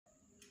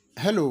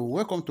Hello,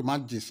 welcome to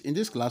Mathgist. In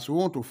this class, we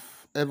want to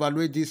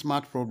evaluate this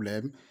math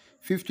problem,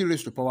 50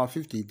 raised to power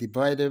 50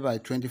 divided by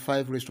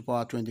 25 raised to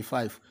power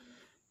 25.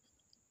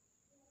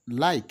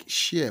 Like,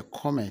 share,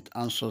 comment,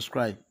 and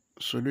subscribe.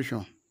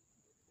 Solution.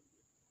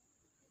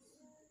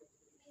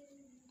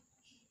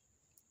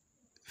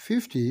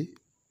 50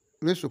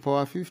 raised to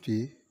power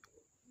 50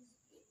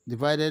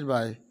 divided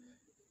by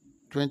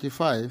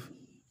 25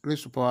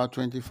 raised to power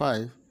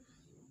 25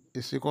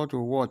 is equal to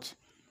what?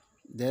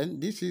 Then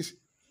this is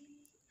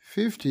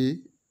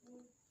 50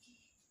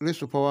 raised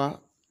to power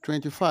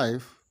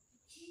 25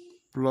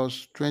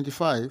 plus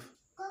 25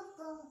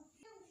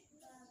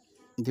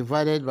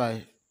 divided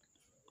by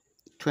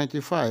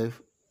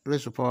 25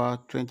 raised to power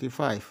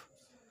 25.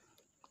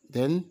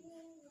 Then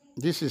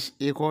this is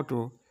equal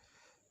to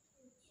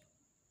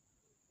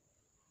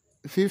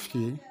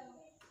 50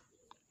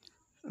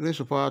 raised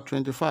to power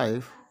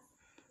 25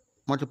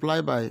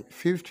 multiplied by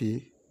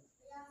 50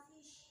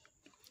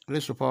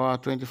 raised to power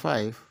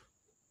 25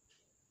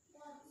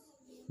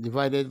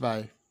 divided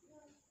by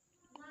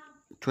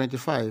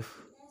 25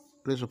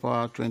 raised to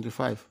power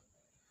 25.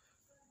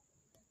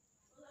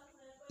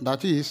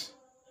 That is,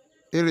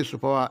 a raised to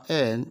power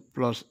n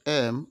plus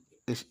m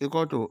is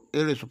equal to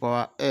a raised to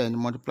power n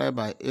multiplied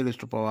by a raised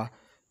to power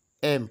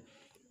m.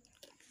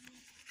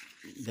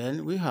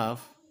 Then we have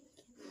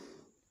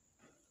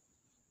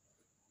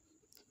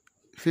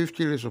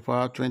 50 raised to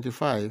power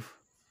 25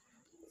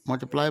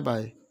 multiplied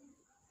by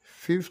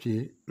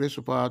 50 raised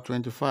to power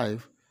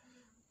 25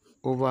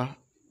 over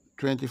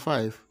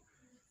 25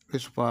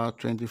 raised to power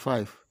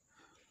 25.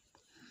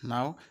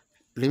 Now,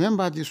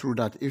 remember this rule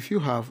that if you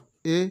have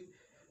a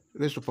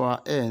raised to power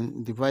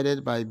n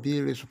divided by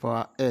b raised to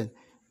power n,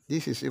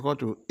 this is equal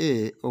to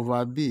a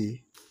over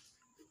b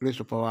raised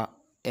to power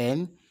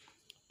n.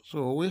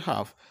 So we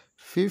have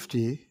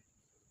 50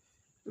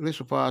 raised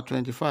to power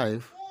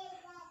 25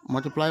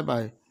 multiplied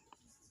by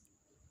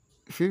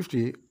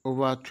 50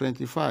 over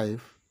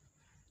 25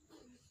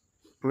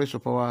 raised to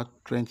power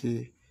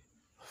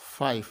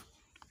 25.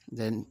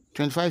 Then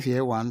 25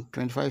 here 1,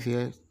 25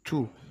 here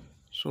 2.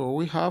 So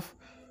we have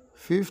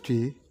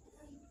 50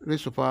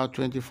 raised to power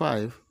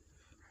 25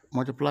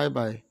 multiplied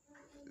by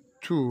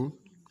 2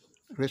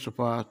 raised to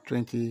power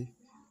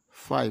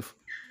 25.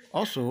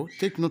 Also,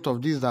 take note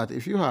of this, that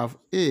if you have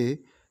a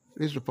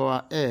raised to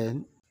power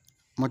n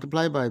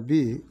multiplied by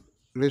b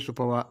raised to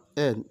power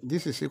n,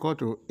 this is equal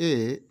to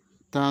a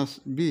times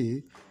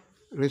b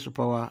raised to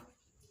power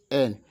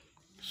n.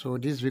 So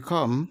this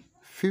becomes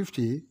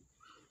 50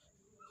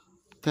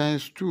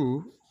 times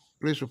 2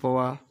 raised to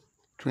power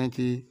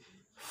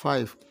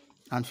 25.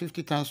 And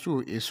 50 times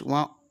 2 is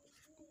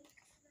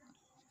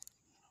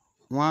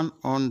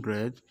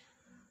 100,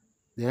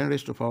 then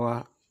raised to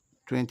power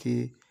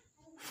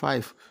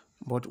 25.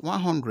 But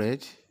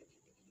 100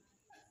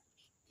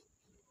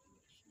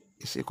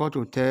 is equal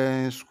to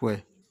 10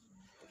 square.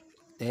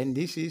 Then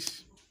this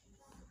is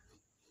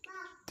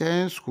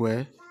 10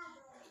 square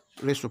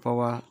raised to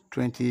power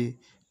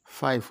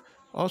 25.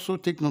 Also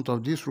take note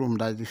of this rule,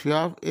 that if you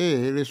have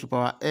a raised to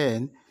power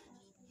n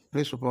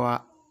raised to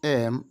power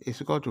m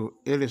is equal to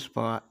a raised to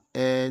power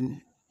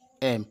n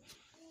m.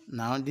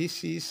 Now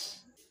this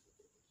is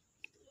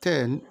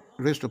 10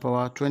 raised to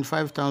power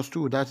 25 times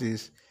 2, that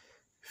is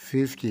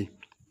 50.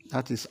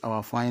 That is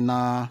our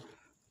final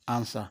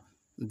answer.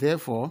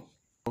 Therefore,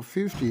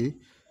 50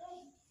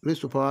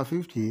 raised to power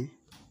 50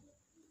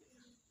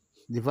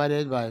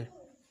 divided by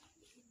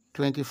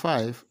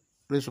 25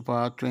 raised to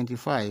power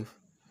 25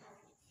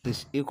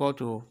 is equal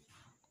to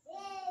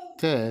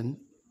 10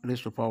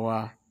 raised to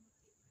power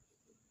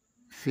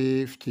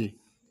 50.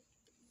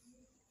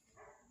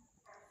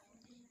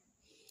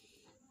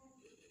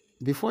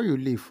 Before you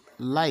leave,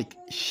 like,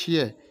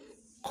 share,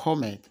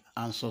 comment,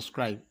 and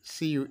subscribe.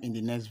 See you in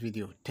the next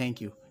video.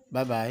 Thank you.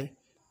 Bye-bye.